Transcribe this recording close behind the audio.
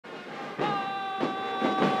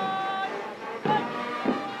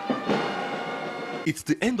It's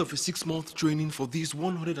the end of a 6-month training for these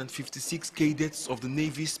 156 cadets of the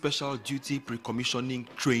Navy Special Duty Pre-Commissioning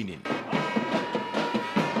Training.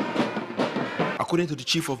 According to the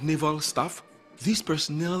Chief of Naval Staff, these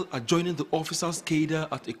personnel are joining the officers' cadre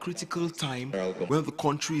at a critical time when the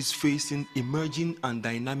country is facing emerging and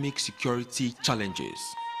dynamic security challenges.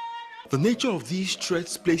 The nature of these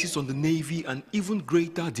threats places on the Navy an even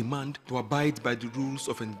greater demand to abide by the rules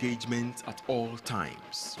of engagement at all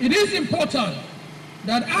times. It is important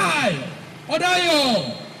that I order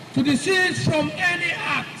you to desist from any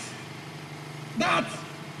act that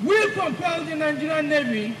will compel the Nigerian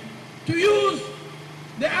Navy to use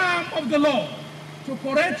the arm of the law to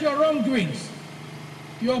correct your wrongdoings.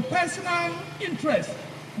 Your personal interest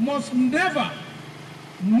must never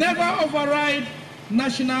override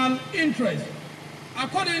national interest.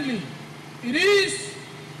 Accordingly, it is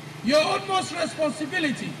your utmost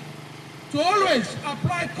responsibility to always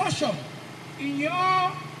apply caution in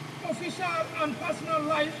your official and personal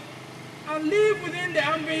life and live within the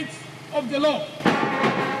ambit of the law.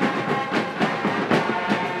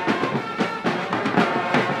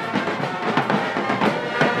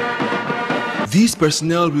 These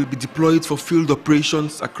personnel will be deployed for field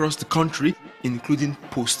operations across the country, including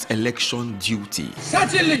post-election duty.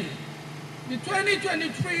 Certainly, the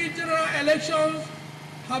 2023 general elections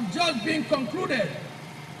have just been concluded,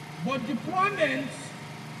 but deployments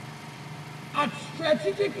at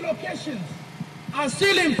strategic locations are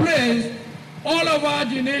still in place all over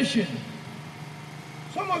the nation.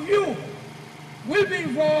 Some of you will be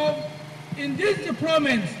involved in these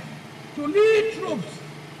deployments to lead troops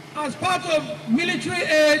as part of military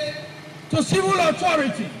aid to civil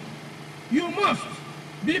authority. You must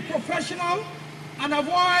be professional and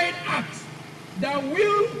avoid acts that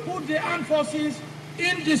will put the armed forces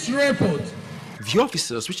in disrepute. The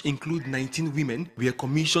officers, which include 19 women, were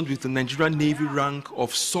commissioned with the Nigerian Navy rank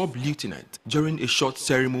of sub-lieutenant during a short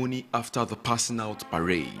ceremony after the passing out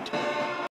parade.